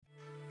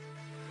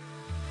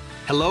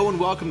Hello and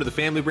welcome to the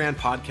Family Brand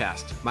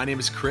Podcast. My name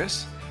is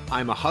Chris.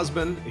 I'm a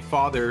husband, a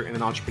father, and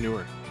an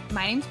entrepreneur.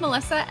 My name's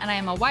Melissa, and I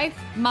am a wife,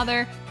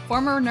 mother,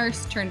 former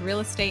nurse turned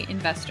real estate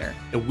investor.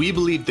 And we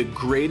believe the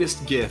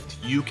greatest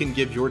gift you can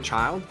give your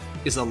child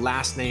is a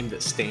last name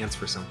that stands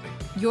for something.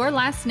 Your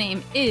last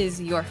name is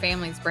your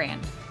family's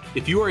brand.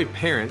 If you are a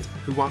parent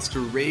who wants to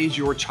raise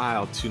your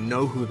child to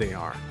know who they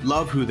are,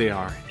 love who they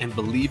are, and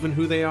believe in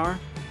who they are,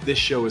 this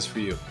show is for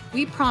you.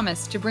 We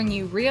promise to bring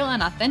you real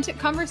and authentic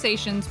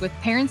conversations with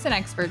parents and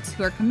experts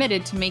who are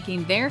committed to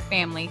making their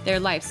family their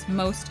life's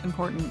most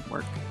important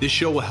work. This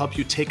show will help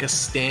you take a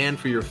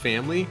stand for your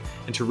family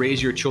and to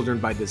raise your children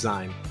by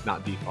design,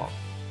 not default.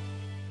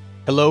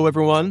 Hello,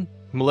 everyone.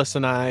 Melissa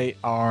and I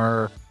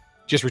are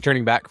just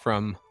returning back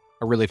from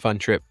a really fun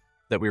trip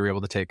that we were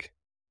able to take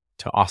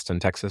to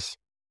Austin, Texas.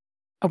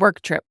 A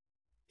work trip.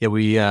 Yeah,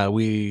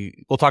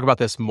 we'll talk about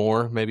this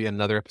more, maybe in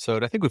another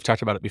episode. I think we've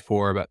talked about it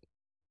before, but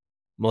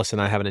Melissa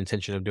and I have an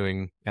intention of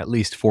doing at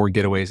least 4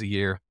 getaways a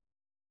year.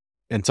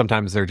 And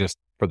sometimes they're just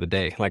for the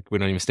day. Like we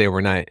don't even stay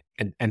overnight.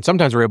 And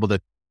sometimes we're able to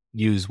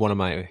use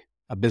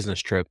a business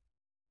trip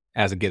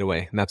as a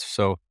getaway. And there's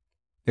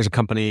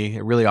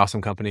a really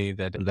awesome company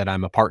that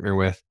I'm a partner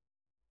with.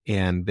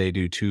 And they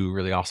do 2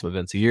 really awesome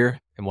events a year.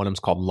 And one of them's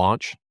called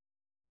Launch.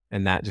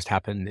 And that just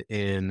happened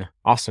in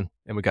Austin.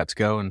 And we got to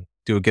go and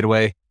do a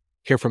getaway,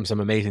 hear from some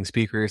amazing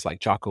speakers like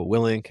Jocko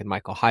Willink and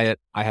Michael Hyatt.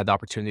 I had the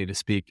opportunity to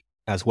speak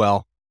as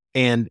well.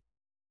 And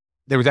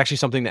there was actually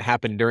something that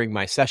happened during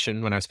my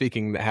session when I was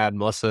speaking that had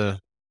Melissa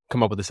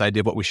come up with this idea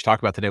of what we should talk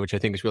about today, which I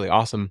think is really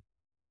awesome.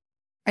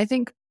 I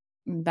think,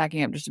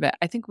 backing up just a bit,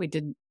 I think we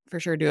did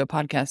for sure do a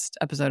podcast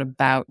episode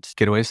about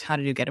Getaways. How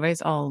to do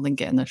getaways. I'll link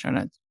it in the show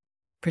notes.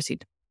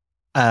 Proceed.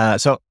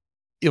 So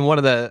one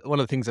of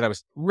the things that I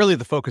was really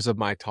the focus of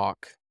my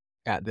talk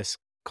at this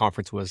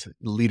conference was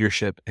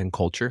leadership and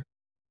culture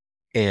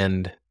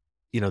and,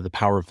 the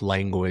power of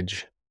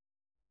language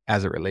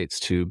as it relates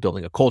to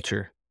building a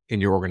culture in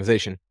your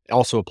organization. It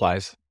also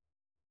applies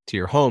to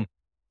your home.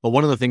 But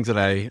one of the things that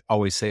I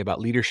always say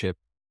about leadership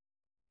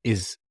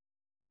is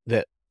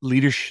that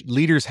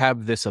leaders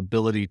have this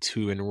ability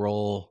to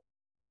enroll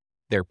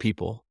their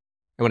people.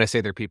 And when I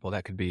say their people,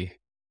 that could be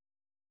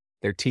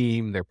their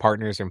team, their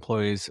partners, their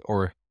employees,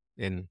 or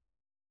in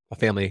a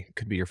family, it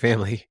could be your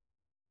family.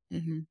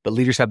 Mm-hmm. But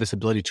leaders have this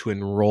ability to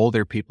enroll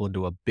their people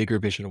into a bigger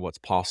vision of what's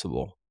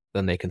possible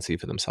than they can see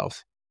for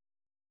themselves.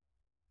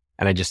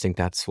 And I just think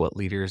that's what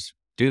leaders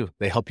do.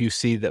 They help you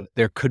see that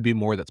there could be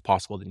more that's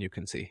possible than you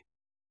can see.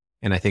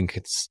 And I think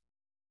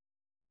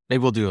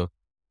maybe we'll do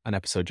an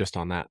episode just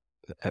on that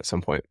at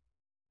some point.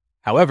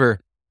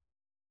 However,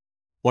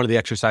 one of the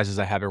exercises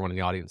I have everyone in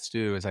the audience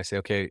do is I say,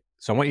 okay,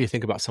 so I want you to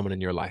think about someone in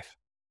your life,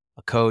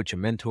 a coach, a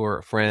mentor,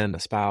 a friend, a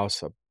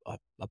spouse,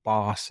 a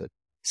boss, a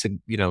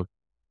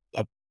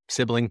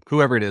sibling,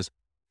 whoever it is,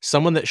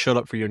 someone that showed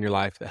up for you in your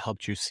life that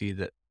helped you see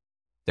that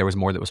there was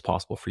more that was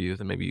possible for you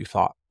than maybe you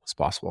thought was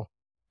possible.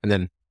 And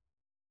then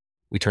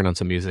we turn on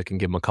some music and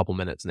give them a couple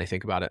minutes and they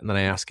think about it. And then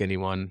I ask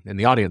anyone in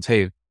the audience,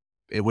 hey,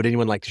 would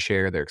anyone like to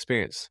share their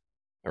experience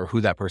or who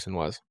that person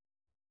was?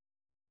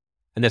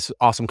 And this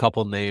awesome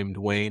couple named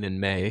Wayne and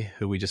May,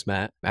 who we just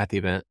met at the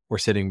event, were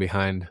sitting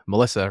behind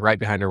Melissa, right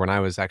behind her when I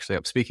was actually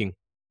up speaking.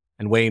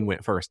 And Wayne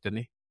went first, didn't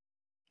he?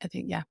 I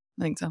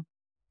think so.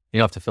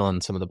 You'll have to fill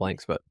in some of the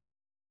blanks, but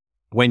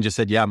Wayne just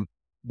said, yeah,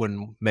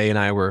 when May and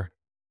I were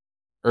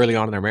early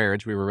on in our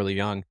marriage, we were really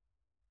young,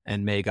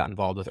 and May got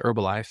involved with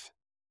Herbalife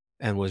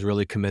and was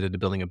really committed to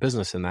building a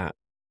business in that.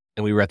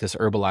 And we were at this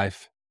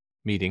Herbalife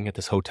meeting at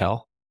this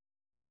hotel.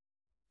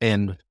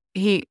 And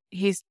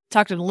he's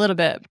talked a little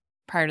bit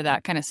prior to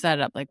that, kind of set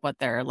up like what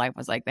their life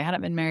was like. They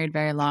hadn't been married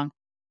very long.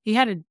 He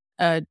had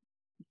a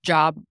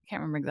job,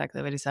 can't remember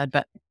exactly what he said,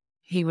 but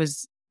he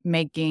was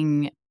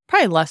making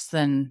probably less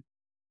than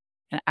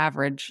an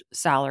average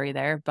salary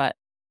there. But,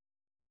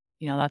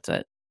 that's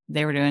what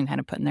they were doing, kind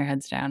of putting their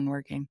heads down and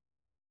working.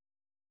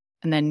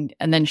 And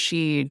then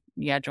she,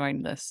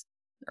 joined this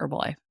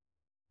Herbalife.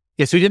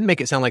 Yeah, so he didn't make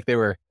it sound like they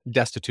were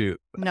destitute.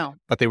 No.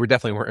 But they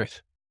definitely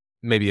weren't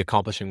maybe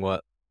accomplishing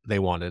what they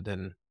wanted.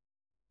 And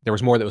there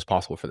was more that was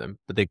possible for them,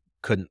 but they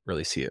couldn't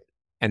really see it.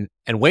 And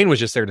Wayne was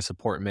just there to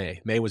support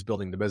May. May was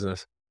building the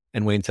business.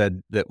 And Wayne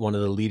said that one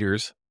of the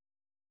leaders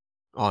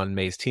on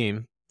May's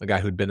team, the guy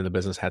who'd been in the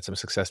business, had some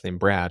success named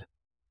Brad.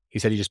 He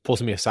said he just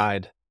pulls me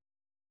aside.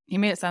 He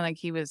made it sound like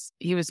he was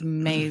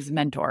May's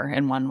mentor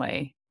in one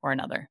way or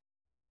another.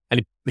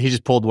 And he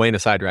just pulled Wayne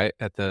aside, right,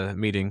 at the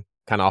meeting,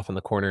 kind of off in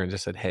the corner, and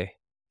just said, hey,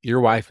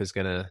 your wife is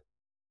going to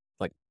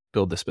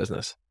build this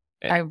business.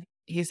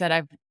 He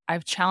said,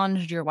 I've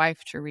challenged your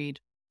wife to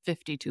read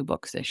 52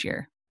 books this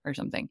year or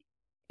something.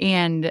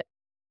 And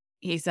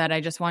he said,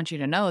 I just want you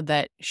to know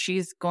that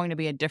she's going to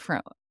be a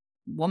different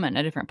woman,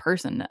 a different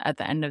person at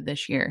the end of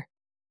this year.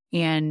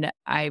 And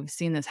I've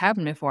seen this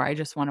happen before. I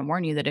just want to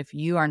warn you that if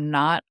you are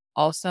not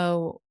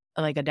also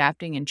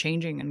adapting and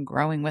changing and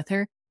growing with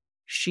her,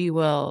 you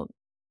will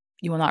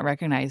not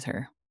recognize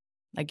her.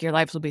 Your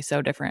lives will be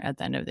so different at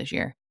the end of this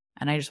year.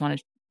 And I just want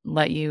to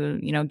let you,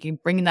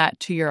 keep bringing that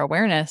to your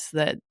awareness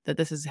that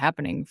this is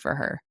happening for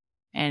her.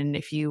 And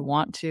if you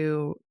want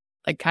to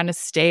like kind of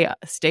stay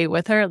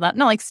with her, not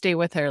like stay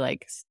with her,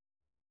 like,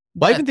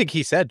 Well, I but even think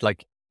he said,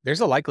 like, there's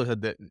a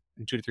likelihood that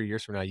in 2 to 3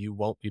 years from now, you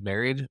won't be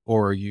married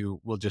or you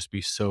will just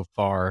be so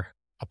far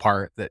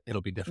apart that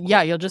it'll be yeah,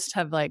 difficult. you'll just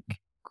have like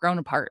grown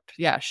apart.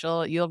 Yeah,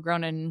 she'll have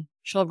grown in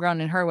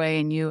her way,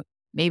 and you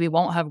maybe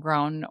won't have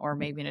grown, or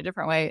maybe in a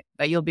different way,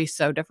 but you'll be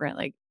so different,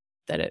 like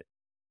that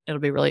it'll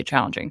be really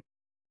challenging.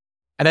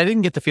 And I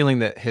didn't get the feeling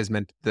that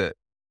that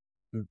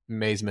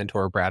May's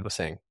mentor, Brad, was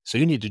saying, "So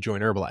you need to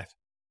join Herbalife."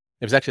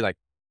 It was actually like,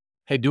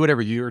 "Hey, do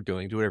whatever you're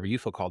doing, do whatever you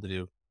feel called to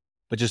do,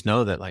 but just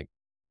know that, like,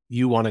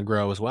 you wanna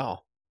grow as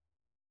well."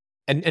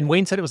 And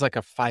Wayne said it was like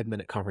a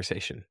 5-minute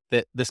conversation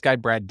that this guy,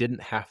 Brad,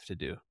 didn't have to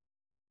do.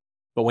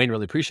 But Wayne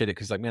really appreciated it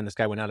because, like, man, this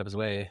guy went out of his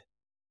way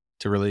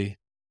to really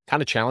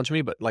kinda challenge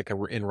me, but, like,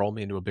 enroll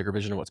me into a bigger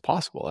vision of what's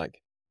possible,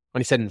 like,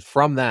 when he said, and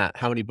from that,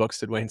 how many books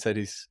did Wayne said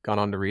he's gone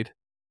on to read?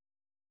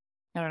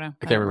 I don't know. I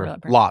I don't can't remember remember.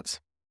 that part. Lots.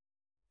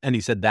 And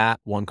he said that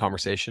one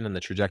conversation and the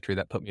trajectory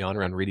that put me on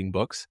around reading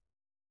books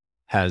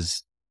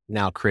has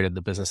now created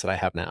the business that I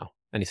have now.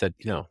 And he said,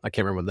 I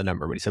can't remember the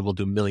number, but he said, we'll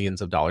do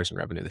millions of dollars in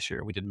revenue this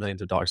year. We did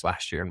millions of dollars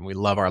last year and we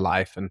love our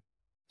life. And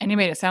And you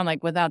made it sound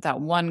like without that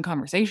one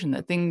conversation,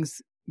 that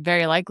things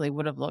very likely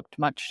would have looked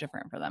much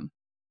different for them.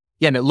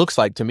 yeah, and it looks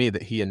like to me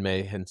that he and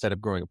May, instead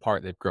of growing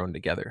apart, they've grown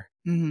together.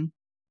 Mhm.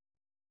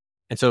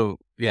 And so,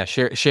 yeah,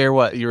 share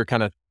what you were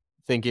kind of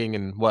thinking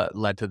and what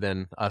led to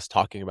then us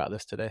talking about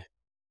this today.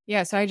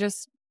 Yeah, so I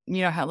just,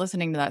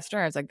 listening to that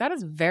story, I was like, that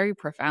is very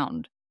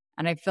profound.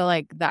 And I feel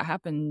like that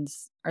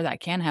happens, or that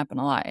can happen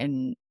a lot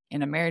in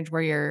a marriage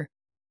where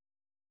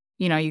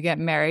you get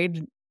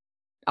married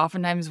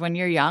oftentimes when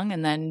you're young,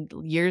 and then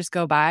years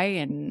go by,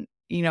 and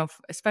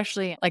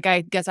especially, like,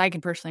 I guess I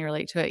can personally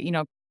relate to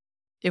it.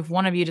 If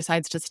one of you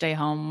decides to stay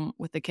home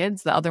with the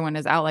kids, the other one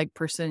is out like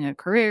pursuing a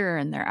career,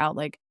 and they're out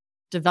like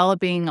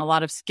developing a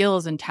lot of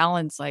skills and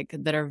talents like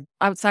that are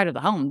outside of the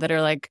home, that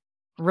are like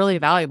really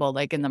valuable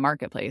like in the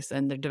marketplace,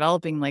 and they're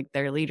developing like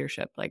their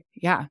leadership. Like,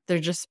 yeah, they're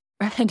just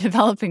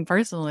developing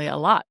personally a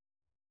lot.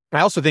 I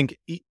also think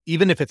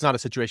even if it's not a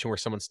situation where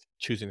someone's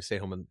choosing to stay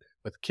home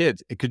with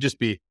kids, it could just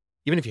be,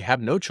 even if you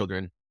have no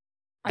children,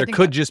 I there think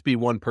could just be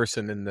one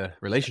person in the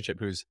relationship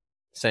who's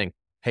saying,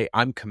 "Hey,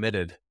 I'm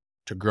committed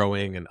to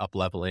growing and up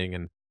leveling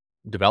and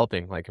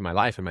developing, like, in my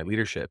life and my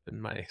leadership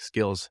and my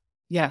skills."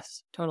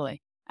 yes,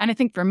 totally. And I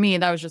think for me,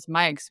 that was just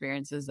my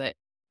experience, is that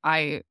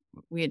I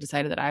we had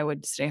decided that I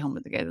would stay home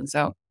with the kids. And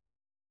so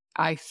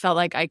I felt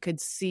like I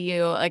could see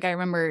you. Like, I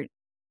remember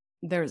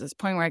there was this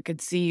point where I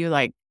could see you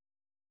like,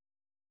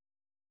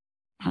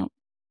 oh,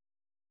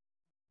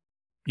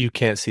 You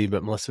can't see,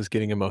 but Melissa's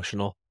getting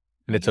emotional,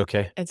 and it's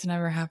okay. it's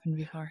never happened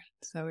before.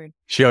 It's so weird.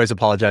 She always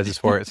apologizes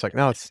for it. It's like,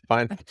 "No, it's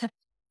fine."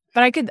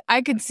 But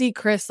I could see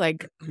Chris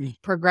like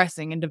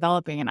progressing and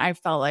developing, and I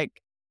felt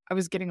like I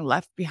was getting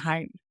left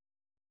behind.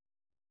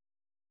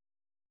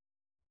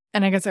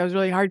 And I guess that was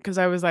really hard, because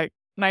I was like,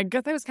 and I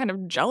guess I was kind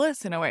of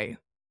jealous in a way.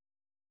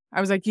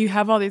 I was like, you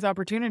have all these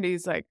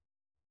opportunities like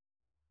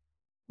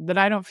that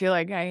I don't feel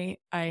like I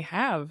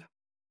have.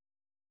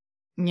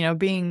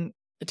 Being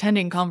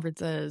attending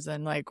conferences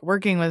and like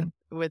working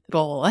with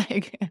people,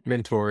 like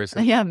Mentors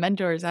and yeah,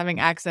 mentors, having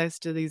access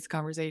to these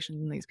conversations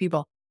and these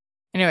people.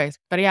 Anyways,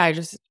 but yeah,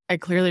 I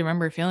clearly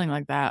remember feeling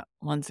like that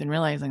once, and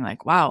realizing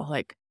like, wow,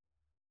 like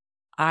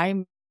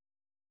I'm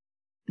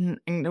and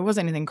it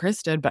wasn't anything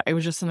Chris did, but it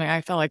was just something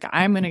I felt like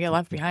I'm gonna get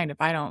left behind if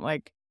I don't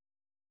like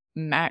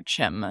match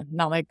him.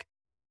 Not like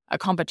a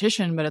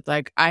competition, but it's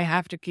like I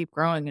have to keep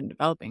growing and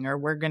developing, or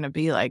we're gonna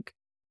be like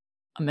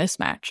a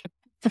mismatch.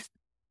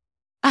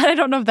 I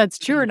don't know if that's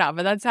true or not,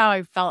 but that's how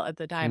I felt at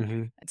the time.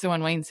 Mhm. And so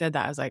when Wayne said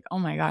that, I was like, oh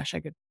my gosh,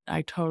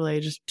 I totally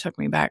just took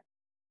me back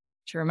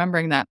to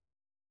remembering that.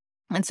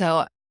 And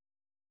so,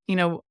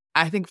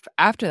 I think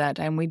after that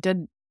time,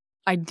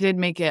 I did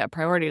make it a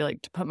priority,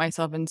 like, to put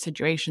myself in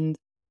situations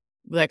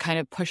that kind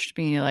of pushed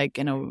me, like,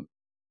 in a,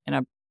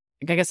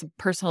 I guess, a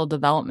personal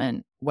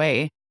development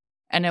way.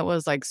 And it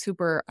was like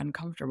super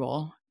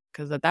uncomfortable,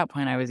 because at that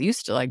point I was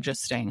used to like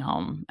just staying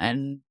home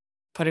and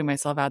putting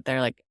myself out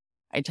there. Like,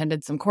 I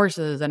attended some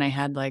courses, and I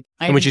And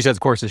when had she says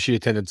courses, she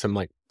attended some,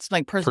 like, some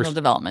like personal pers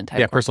development type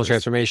yeah, personal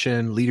courses.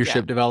 transformation, Yeah.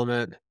 leadership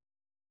development,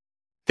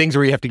 things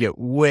where you have to get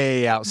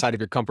way outside of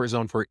your comfort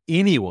zone for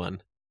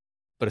anyone,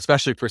 but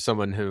especially for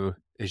someone who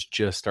is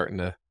just starting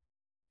to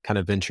kind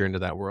of venture into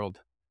that world.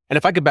 And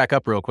if I could back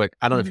up real quick,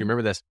 I don't know if you Mhm.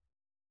 remember this.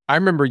 I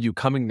remember you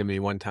coming to me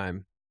one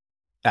time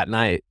at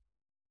night,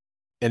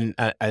 and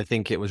I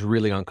think it was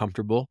really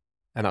uncomfortable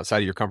and outside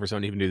of your comfort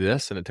zone to even do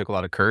this, and it took a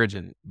lot of courage,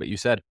 but you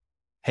said,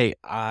 "Hey,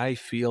 I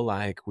feel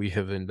like we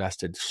have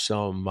invested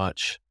so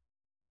much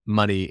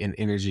money and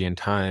energy and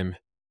time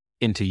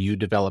into you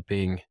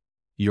developing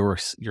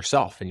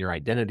yourself and your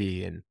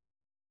identity and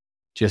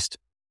just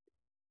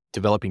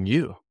developing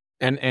you."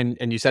 And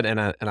you said, and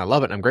I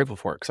love it, and I'm grateful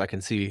for it because I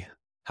can see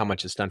how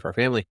much it's done for our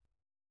family,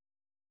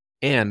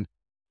 and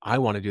I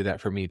wanna do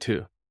that for me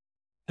too.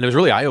 And it was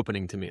really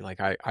eye-opening to me,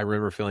 like, I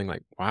remember feeling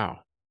like,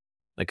 "Wow."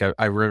 Like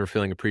I remember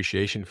feeling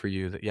appreciation for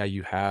you that, yeah,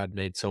 you had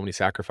made so many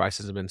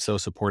sacrifices and been so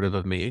supportive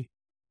of me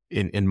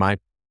in my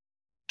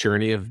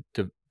journey of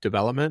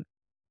development.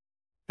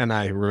 And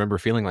I remember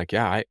feeling like,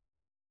 yeah,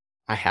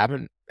 I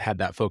haven't had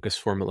that focus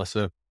for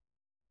Melissa.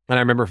 And I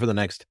remember for the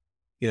next,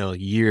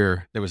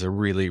 year, there was a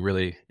really,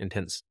 really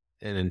intense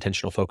and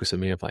intentional focus of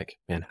me of like,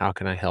 man, how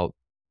can I help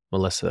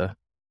Melissa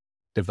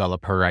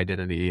develop her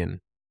identity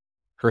and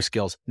her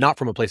skills? Not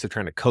from a place of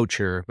trying to coach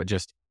her, but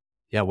just,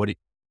 yeah,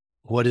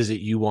 what is it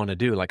you want to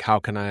do? Like, how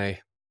can I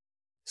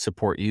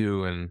support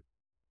you and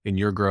in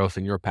your growth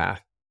and your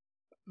path?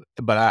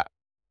 But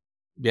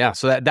yeah,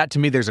 so that to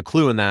me, there's a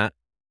clue in that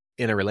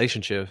in a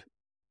relationship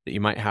that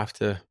you might have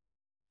to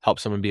help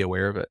someone be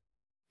aware of it.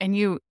 And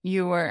you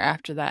were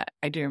after that.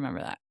 I do remember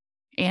that.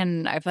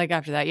 And I feel like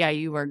after that, yeah,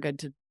 you were good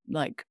to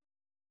like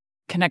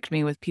connect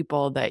me with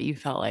people that you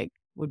felt like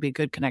would be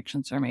good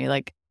connections for me.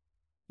 Like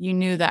you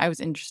knew that I was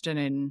interested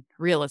in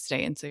real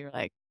estate. And so you're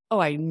like, oh,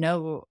 I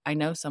know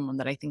someone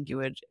that I think you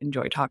would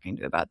enjoy talking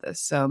to about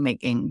this. So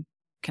making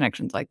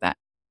connections like that.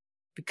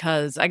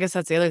 Because I guess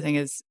that's the other thing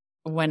is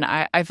when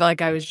I felt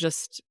like I was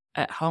just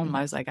at home,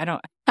 I was like, I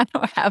don't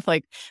have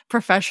like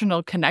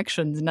professional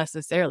connections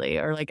necessarily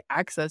or like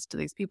access to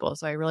these people.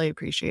 So I really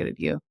appreciated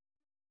you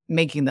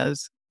making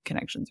those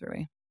connections for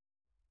me.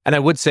 And I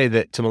would say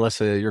that to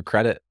Melissa, your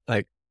credit,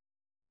 like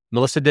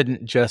Melissa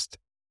didn't just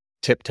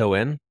tiptoe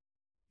in.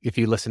 If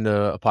you listen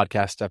to a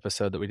podcast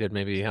episode that we did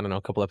maybe, I don't know,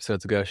 a couple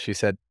episodes ago, she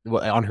said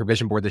on her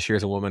vision board this year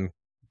is a woman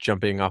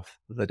jumping off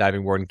the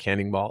diving board and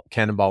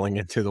cannonballing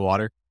into the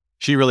water.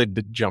 She really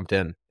jumped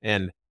in.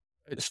 And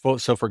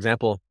so for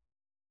example,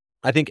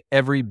 I think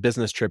every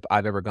business trip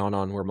I've ever gone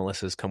on where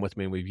Melissa's come with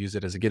me and we've used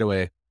it as a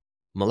getaway,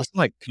 Melissa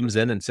like comes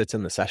in and sits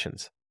in the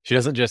sessions. She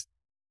doesn't just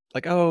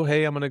like, oh,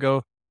 hey, I'm going to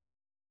go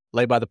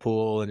lay by the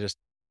pool and just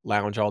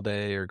lounge all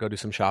day or go do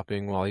some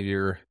shopping while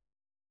you're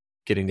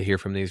getting to hear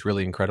from these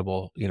really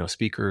incredible,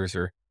 speakers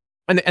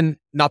and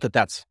not that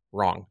that's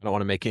wrong. I don't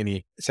want to make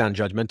any sound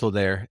judgmental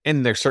there.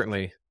 And there's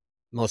certainly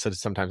Melissa is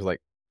sometimes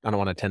like, I don't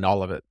want to attend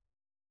all of it,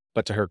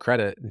 but to her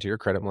credit and to your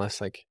credit,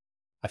 Melissa, like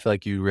I feel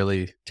like you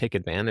really take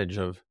advantage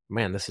of,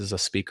 man, this is a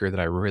speaker that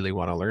I really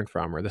want to learn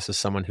from, or this is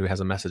someone who has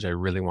a message I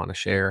really want to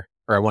share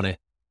or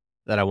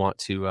that I want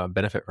to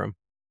benefit from.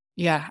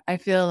 Yeah. I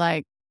feel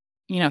like,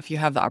 if you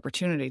have the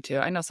opportunity to,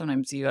 I know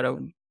sometimes you go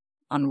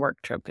on work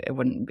trip, it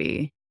wouldn't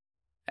be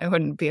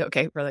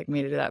okay for like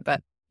me to do that.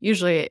 But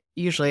usually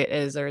it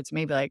is, or it's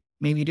maybe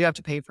you do have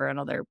to pay for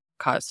another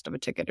cost of a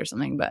ticket or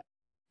something. But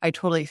I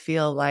totally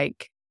feel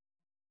like,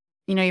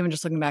 even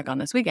just looking back on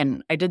this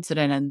weekend, I did sit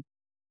in and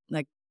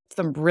like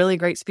some really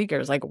great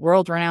speakers, like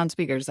world renowned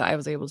speakers that I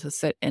was able to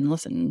sit and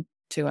listen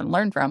to and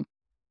learn from.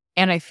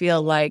 And I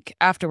feel like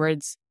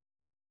afterwards,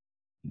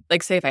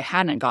 like say if I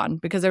hadn't gone,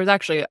 because there was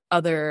actually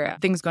other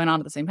things going on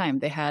at the same time.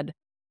 They had,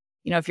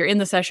 if you're in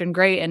the session,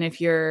 great. And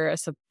if you're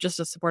just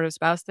a supportive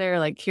spouse there,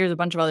 like here's a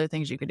bunch of other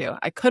things you could do.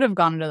 I could have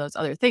gone into those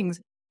other things,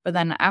 but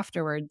then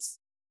afterwards,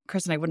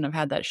 Chris and I wouldn't have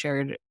had that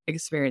shared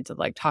experience of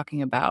like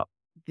talking about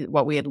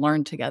what we had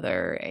learned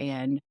together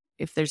and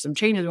if there's some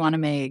changes we want to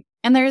make.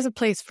 And there is a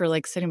place for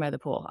like sitting by the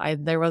pool.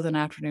 There was an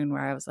afternoon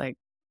where I was like,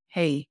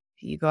 hey,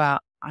 you go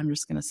out. I'm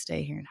just going to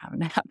stay here and have a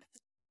nap.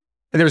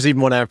 And there was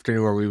even one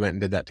afternoon where we went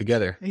and did that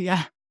together.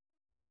 Yeah.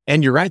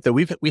 And you're right, though.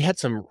 We had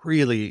some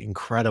really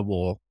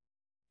incredible,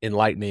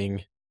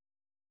 enlightening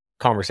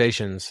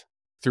conversations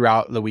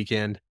throughout the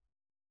weekend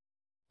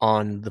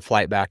on the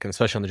flight back and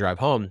especially on the drive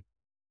home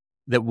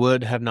that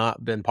would have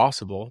not been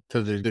possible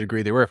to the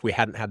degree they were if we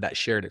hadn't had that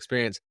shared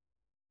experience.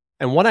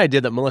 And one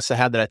idea that Melissa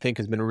had that I think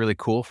has been really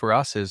cool for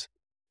us is,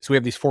 so we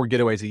have these 4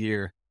 getaways a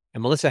year.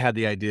 And Melissa had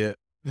the idea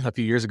a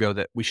few years ago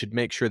that we should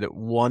make sure that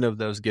one of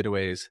those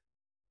getaways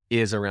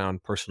is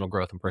around personal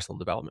growth and personal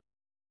development,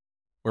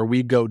 where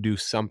we go do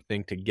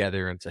something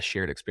together and it's a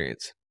shared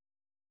experience.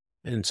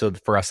 And so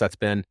for us, that's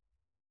been,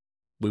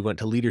 we went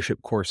to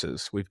leadership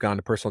courses. We've gone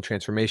to personal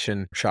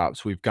transformation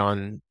shops. We've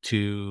gone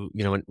to,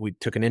 and we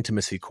took an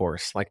intimacy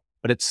course,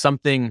 but it's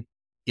something,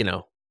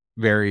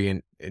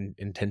 very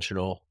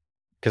intentional,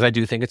 because I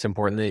do think it's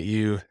important that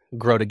you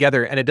grow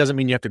together. And it doesn't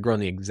mean you have to grow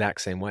in the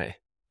exact same way.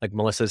 Like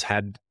Melissa's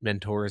had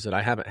mentors that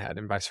I haven't had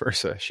and vice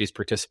versa. She's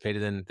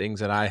participated in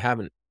things that I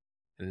haven't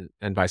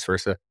and vice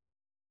versa.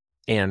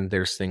 And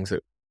there's things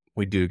that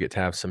we do get to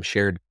have some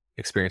shared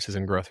experiences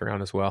and growth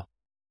around as well.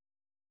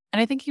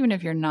 And I think even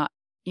if you're not,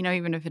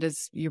 even if it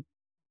is you,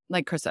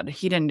 like Chris said,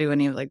 he didn't do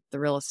any of like the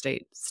real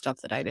estate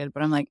stuff that I did,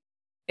 but I'm like,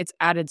 it's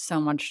added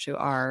so much to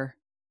our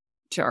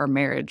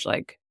marriage,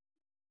 like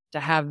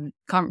to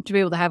be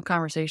able to have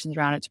conversations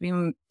around it,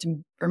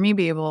 for me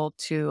be able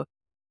to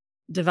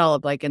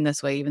develop like in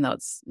this way, even though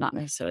it's not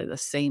necessarily the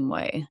same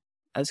way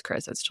as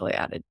Chris, it's totally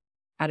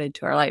added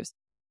to our lives.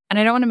 And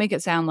I don't want to make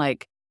it sound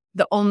like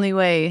the only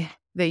way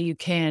that you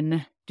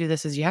can do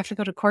this is you have to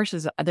go to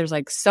courses. There's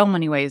like so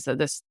many ways that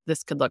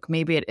this could look.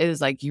 Maybe it is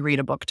like you read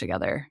a book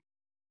together.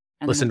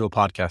 And listen to a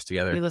podcast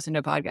together. We listen to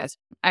a podcast.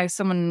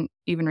 Someone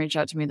even reached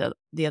out to me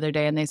the other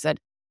day and they said,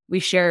 my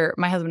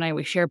husband and I,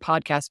 we share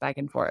podcasts back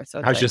and forth. So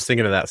I was just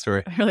thinking of that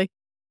story. Really?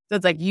 So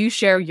it's like you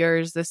share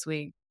yours this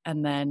week,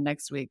 and then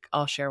next week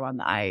I'll share one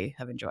that I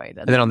have enjoyed.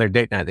 And then on their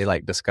date night, they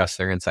like discuss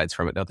their insights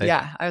from it, don't they?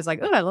 Yeah, I was like,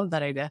 oh, I love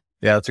that idea.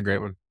 Yeah, that's a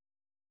great one.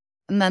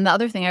 And then the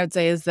other thing I would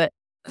say is that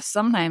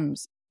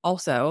sometimes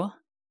also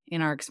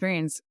in our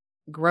experience,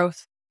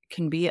 growth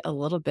can be a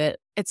little bit,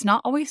 it's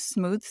not always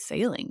smooth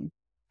sailing.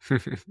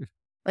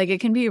 Like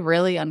it can be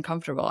really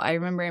uncomfortable. I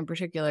remember in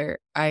particular,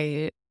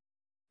 I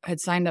had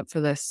signed up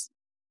for this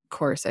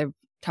course. I've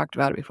talked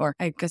about it before.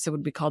 I guess it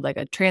would be called like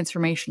a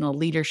transformational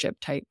leadership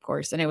type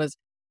course. And it was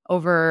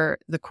over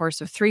the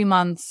course of 3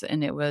 months,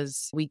 and it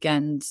was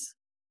weekends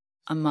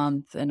a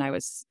month. And it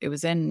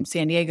was in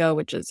San Diego,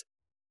 which is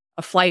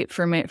a flight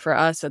for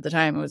us at the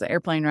time. It was an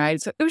airplane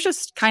ride. So it was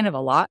just kind of a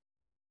lot.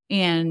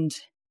 And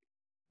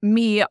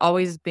me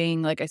always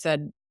being, like I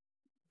said,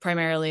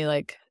 primarily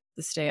like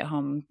the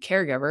stay-at-home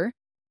caregiver,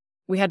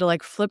 we had to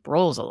like flip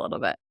roles a little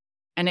bit.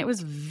 And it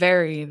was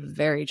very,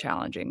 very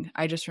challenging.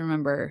 I just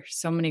remember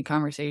so many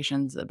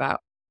conversations about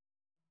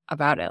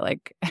it.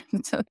 Like,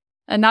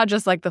 and not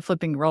just like the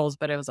flipping roles,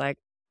 but it was like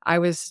I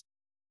was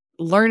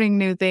learning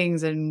new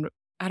things. And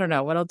I don't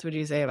know, what else would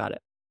you say about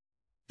it?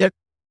 Yep.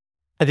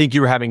 I think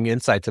you were having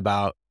insights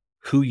about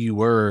who you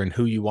were and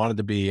who you wanted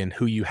to be and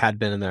who you had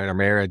been in our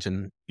marriage.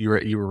 And you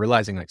were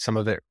realizing like some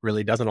of it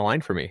really doesn't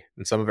align for me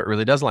and some of it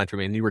really does align for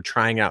me. And you were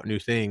trying out new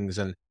things.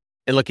 And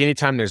look,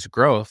 anytime there's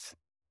growth,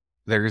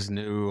 there's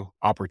new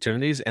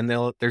opportunities and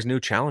there's new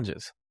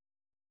challenges.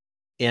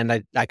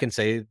 And I can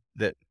say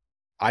that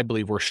I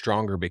believe we're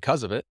stronger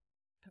because of it.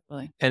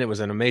 Totally. And it was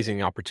an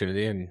amazing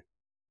opportunity. And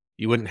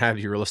you wouldn't have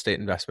your real estate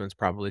investments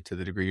probably to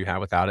the degree you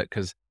have without it.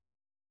 Because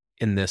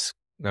in this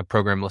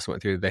program Melissa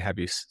went through, they have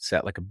you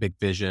set like a big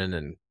vision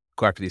and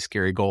go after these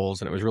scary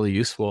goals. And it was really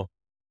useful.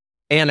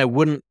 And I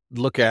wouldn't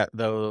look at,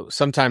 though,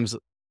 sometimes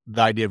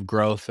the idea of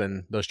growth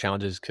and those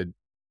challenges could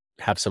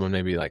have someone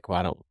maybe like, well,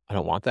 I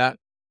don't want that.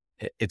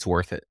 It's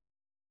worth it.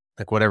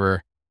 Like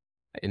whatever,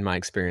 in my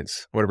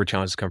experience, whatever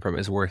challenges come from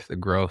is worth the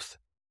growth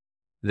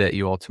that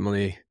you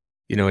ultimately,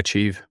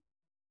 achieve.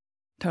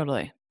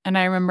 Totally. And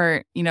I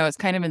remember, it's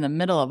kind of in the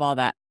middle of all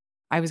that.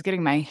 I was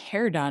getting my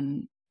hair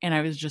done, and I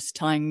was just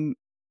telling,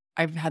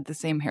 I've had the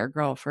same hair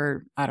girl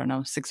for, I don't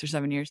know, 6 or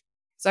 7 years.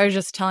 So I was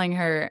just telling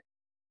her,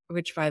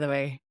 which by the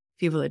way,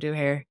 people that do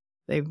hair,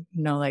 they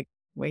know like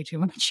way too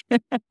much.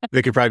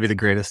 They could probably be the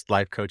greatest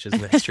life coaches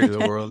in the history of the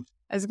world.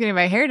 I was getting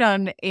my hair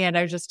done, and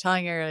I was just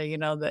telling her,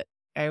 that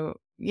I,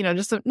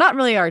 just not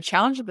really our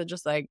challenge, but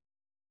just like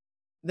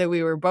that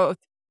we were both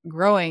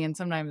growing, and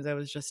sometimes it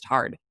was just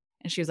hard.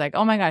 And she was like,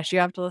 oh my gosh, you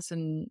have to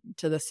listen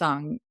to this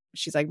song.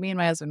 She's like, me and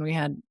my husband, we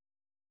had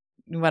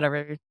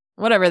whatever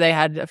they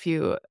had a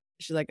few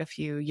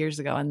years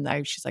ago.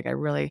 And she's like, I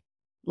really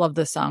love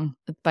this song.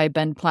 It's by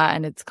Ben Platt,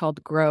 and it's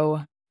called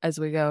Grow As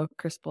We Go.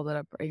 Chris pulled it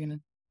up. Are you going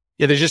to?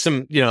 Yeah, there's just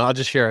some, I'll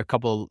just share a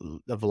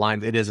couple of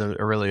lines. It is a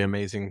really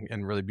amazing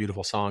and really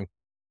beautiful song.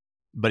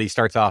 But he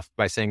starts off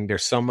by saying,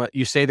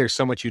 you say there's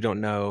so much you don't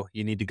know.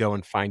 You need to go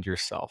and find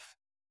yourself.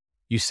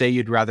 You say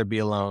you'd rather be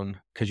alone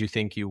because you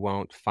think you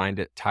won't find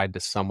it tied to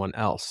someone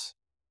else.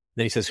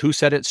 Then he says, who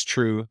said it's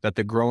true that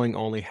the growing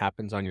only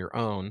happens on your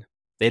own?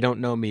 They don't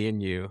know me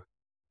and you.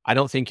 I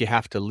don't think you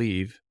have to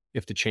leave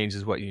if the change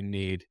is what you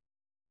need.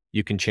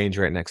 You can change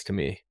right next to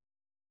me.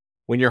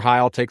 When you're high,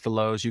 I'll take the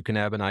lows. You can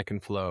ebb and I can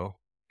flow.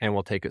 And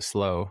we'll take it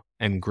slow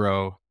and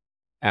grow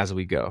as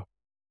we go.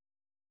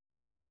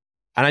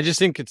 And I just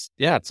think it's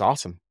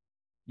awesome.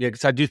 Yeah,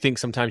 because I do think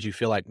sometimes you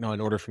feel like, no,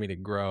 in order for me to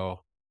grow,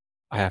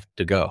 I have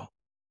to go.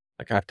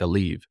 Like I have to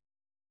leave,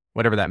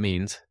 whatever that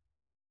means.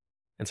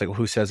 And it's like, well,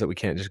 who says that we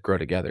can't just grow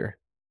together?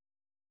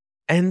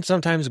 And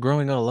sometimes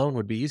growing alone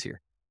would be easier.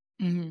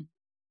 Mm-hmm.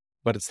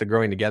 But it's the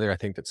growing together, I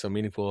think, that's so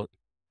meaningful.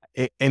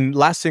 And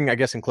last thing, I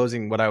guess, in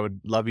closing, what I would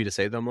love you to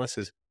say, though,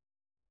 Melissa, is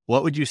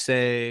what would you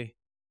say,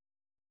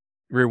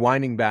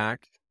 rewinding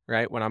back,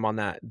 right, when I'm on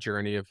that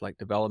journey of like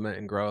development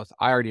and growth?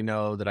 I already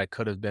know that I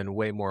could have been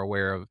way more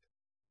aware of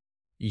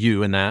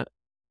you in that.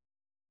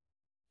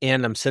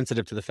 And I'm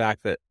sensitive to the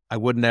fact that I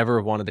would never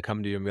have wanted to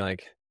come to you and be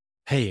like,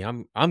 hey,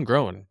 I'm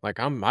growing. Like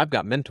I've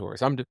got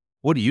mentors.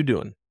 What are you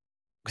doing?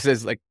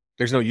 Because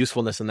there's no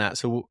usefulness in that.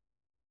 So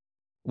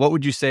what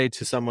would you say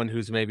to someone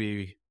who's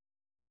maybe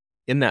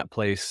in that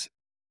place?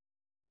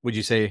 Would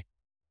you say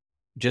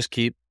just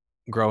keep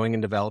growing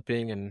and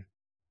developing and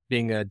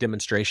being a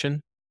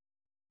demonstration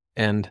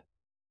and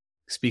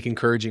speak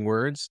encouraging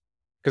words?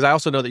 Because I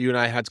also know that you and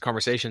I had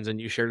conversations, and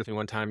you shared with me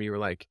one time, you were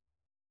like,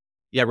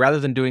 yeah, rather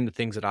than doing the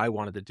things that I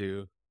wanted to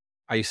do,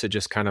 I used to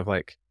just kind of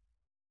like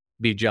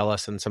be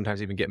jealous and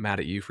sometimes even get mad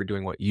at you for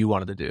doing what you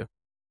wanted to do.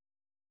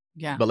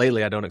 Yeah. But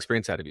lately I don't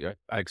experience that of you.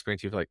 I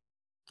experience you like,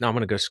 no, I'm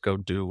going to just go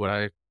do what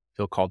I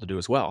feel called to do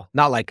as well.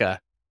 Not like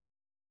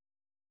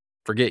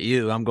forget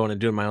you, I'm going and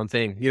doing my own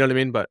thing. You know what I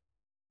mean? But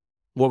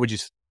what would you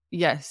say?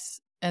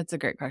 Yes, that's a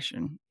great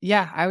question.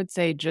 Yeah, I would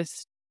say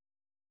just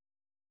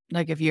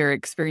like if you're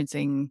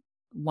experiencing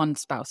one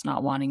spouse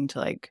not wanting to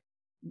like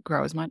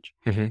grow as much,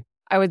 Mm-hmm.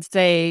 I would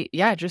say,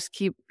 yeah, just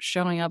keep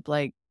showing up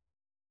like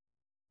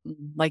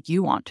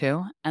you want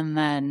to. And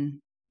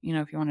then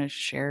if you want to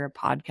share a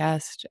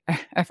podcast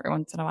every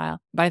once in a while.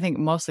 But I think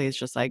mostly it's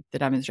just like the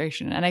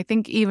demonstration. And I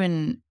think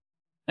even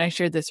I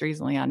shared this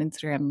recently on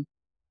Instagram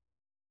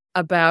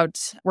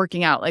about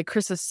working out. Like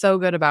Chris is so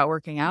good about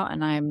working out,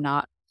 and I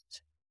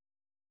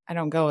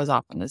don't go as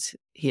often as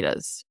he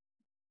does.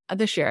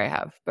 This year I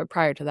have, but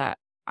prior to that,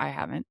 I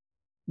haven't.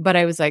 But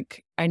I was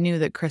like, I knew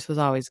that Chris was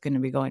always going to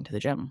be going to the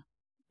gym.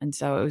 And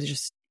so it was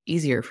just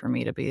easier for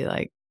me to be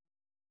like,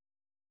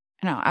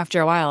 after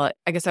a while,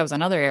 I guess that was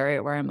another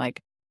area where I'm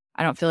like,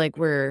 I don't feel like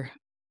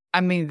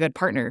I'm being a good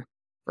partner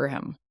for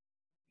him.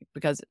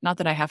 Because not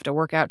that I have to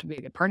work out to be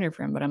a good partner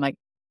for him, but I'm like,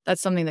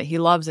 that's something that he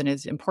loves and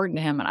is important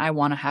to him. And I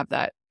want to have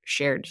that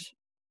shared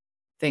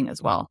thing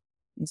as well.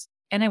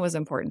 And it was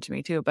important to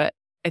me too. But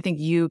I think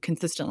you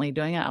consistently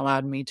doing it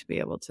allowed me to be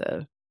able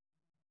to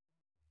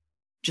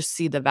just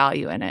see the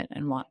value in it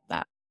and want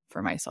that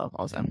for myself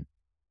also.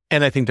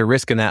 And I think the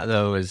risk in that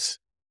though is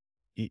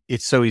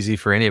it's so easy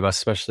for any of us,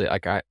 especially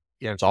like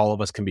it's all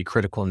of us can be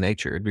critical in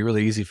nature. It'd be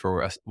really easy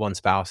for one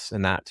spouse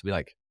in that to be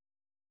like,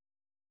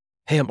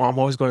 hey, I'm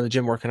always going to the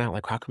gym working out.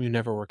 Like, how come you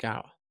never work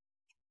out?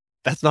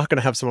 That's not going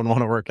to have someone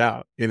want to work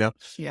out,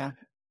 Yeah.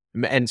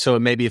 And so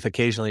maybe if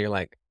occasionally you're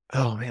like,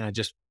 oh man, I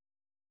just,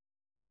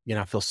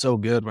 I feel so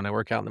good when I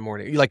work out in the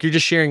morning. Like you're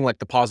just sharing like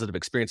the positive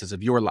experiences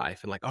of your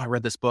life and like, oh, I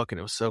read this book and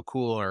it was so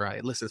cool. Or I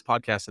listened to this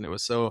podcast and it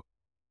was so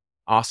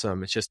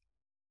awesome. It's just,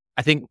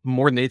 I think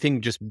more than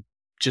anything, just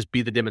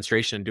be the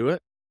demonstration and do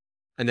it.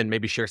 And then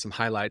maybe share some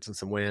highlights and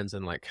some wins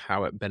and like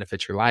how it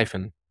benefits your life.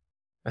 And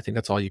I think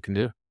that's all you can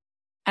do.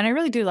 And I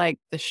really do like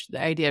the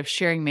idea of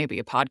sharing maybe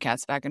a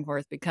podcast back and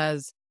forth,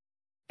 because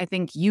I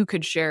think you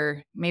could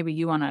share, maybe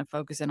you want to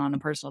focus in on a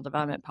personal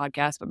development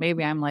podcast, but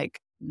maybe I'm like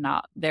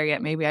not there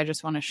yet. Maybe I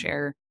just want to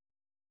share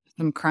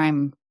a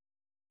crime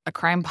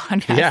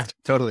podcast. Yeah,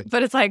 totally.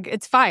 But it's like,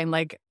 it's fine.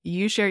 Like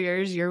you share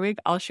yours, your week,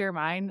 I'll share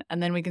mine,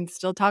 and then we can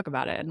still talk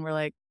about it. And we're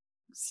like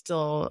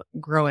still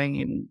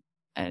growing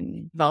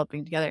and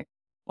developing together.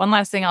 One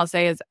last thing I'll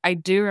say is I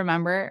do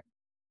remember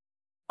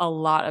a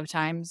lot of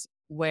times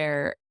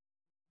where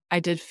I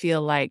did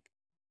feel like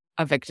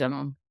a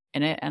victim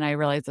in it. And I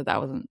realized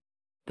that wasn't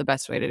the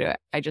best way to do it.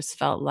 I just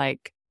felt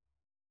like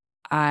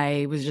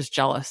I was just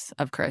jealous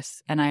of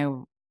Chris.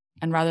 And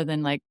rather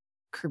than like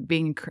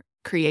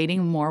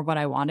creating more of what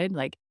I wanted,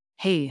 like,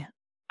 hey,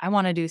 I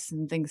want to do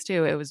some things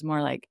too. It was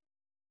more like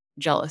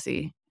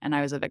jealousy. And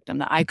I was a victim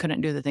that I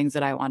couldn't do the things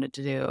that I wanted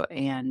to do.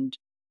 And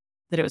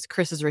that it was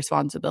Chris's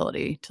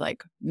responsibility to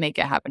like make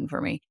it happen for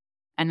me.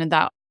 And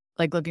that,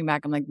 like looking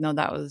back, I'm like, no,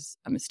 that was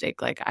a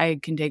mistake. Like I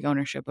can take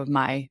ownership of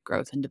my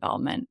growth and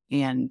development,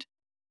 and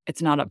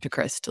it's not up to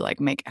Chris to like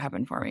make it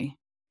happen for me.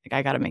 Like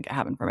I got to make it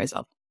happen for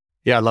myself.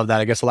 Yeah, I love that.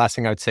 I guess the last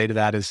thing I would say to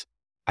that is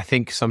I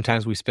think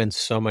sometimes we spend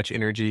so much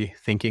energy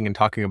thinking and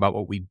talking about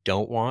what we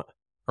don't want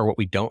or what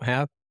we don't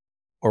have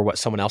or what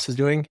someone else is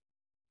doing.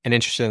 And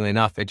interestingly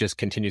enough, it just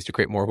continues to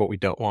create more of what we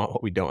don't want,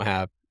 what we don't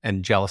have,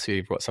 and jealousy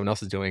of what someone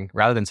else is doing,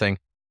 rather than saying,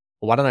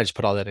 well, why don't I just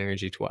put all that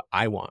energy to what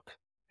I want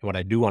and what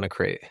I do want to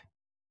create?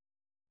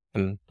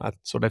 And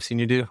that's what I've seen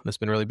you do. It's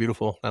been really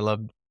beautiful. I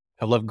love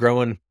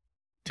growing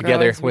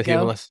together with you,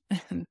 Melissa.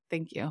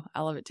 Thank you.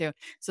 I love it too.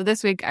 So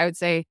this week I would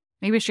say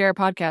maybe share a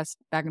podcast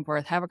back and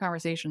forth, have a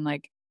conversation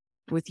like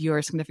with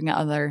your significant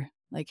other,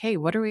 like, hey,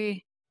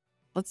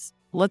 let's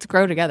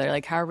grow together.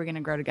 Like, how are we going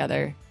to grow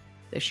together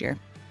this year?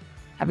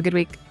 Have a good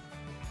week.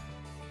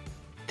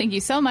 Thank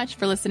you so much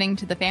for listening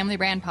to the Family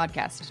Brand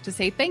Podcast. To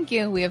say thank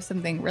you, we have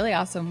something really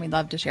awesome we'd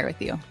love to share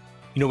with you.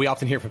 We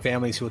often hear from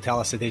families who will tell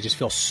us that they just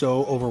feel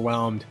so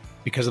overwhelmed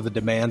because of the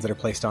demands that are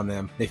placed on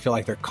them. They feel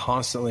like they're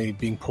constantly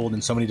being pulled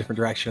in so many different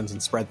directions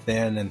and spread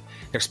thin, and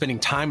they're spending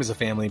time as a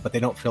family, but they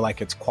don't feel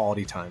like it's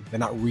quality time. They're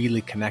not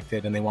really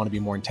connected, and they want to be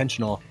more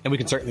intentional. And we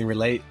can certainly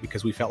relate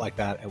because we felt like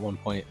that at one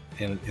point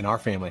in our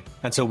family.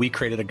 And so we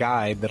created a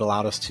guide that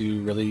allowed us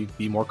to really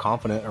be more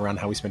confident around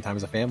how we spend time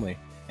as a family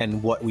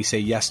and what we say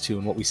yes to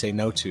and what we say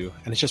no to.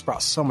 And it's just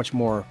brought so much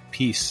more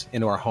peace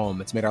into our home.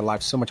 It's made our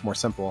lives so much more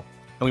simple.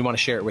 And we want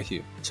to share it with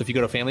you. So if you go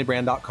to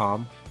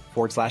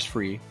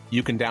familybrand.com/free,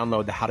 you can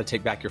download the How to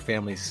Take Back Your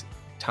Family's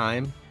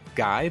Time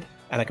guide.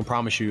 And I can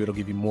promise you it'll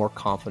give you more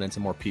confidence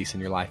and more peace in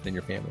your life and in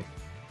your family.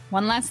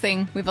 One last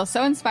thing, we feel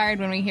so inspired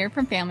when we hear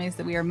from families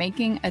that we are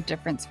making a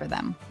difference for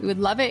them. We would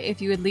love it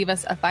if you would leave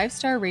us a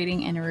 5-star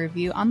rating and a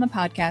review on the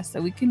podcast so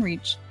we can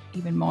reach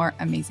even more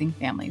amazing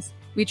families.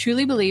 We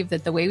truly believe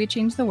that the way we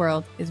change the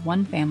world is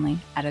one family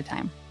at a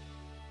time.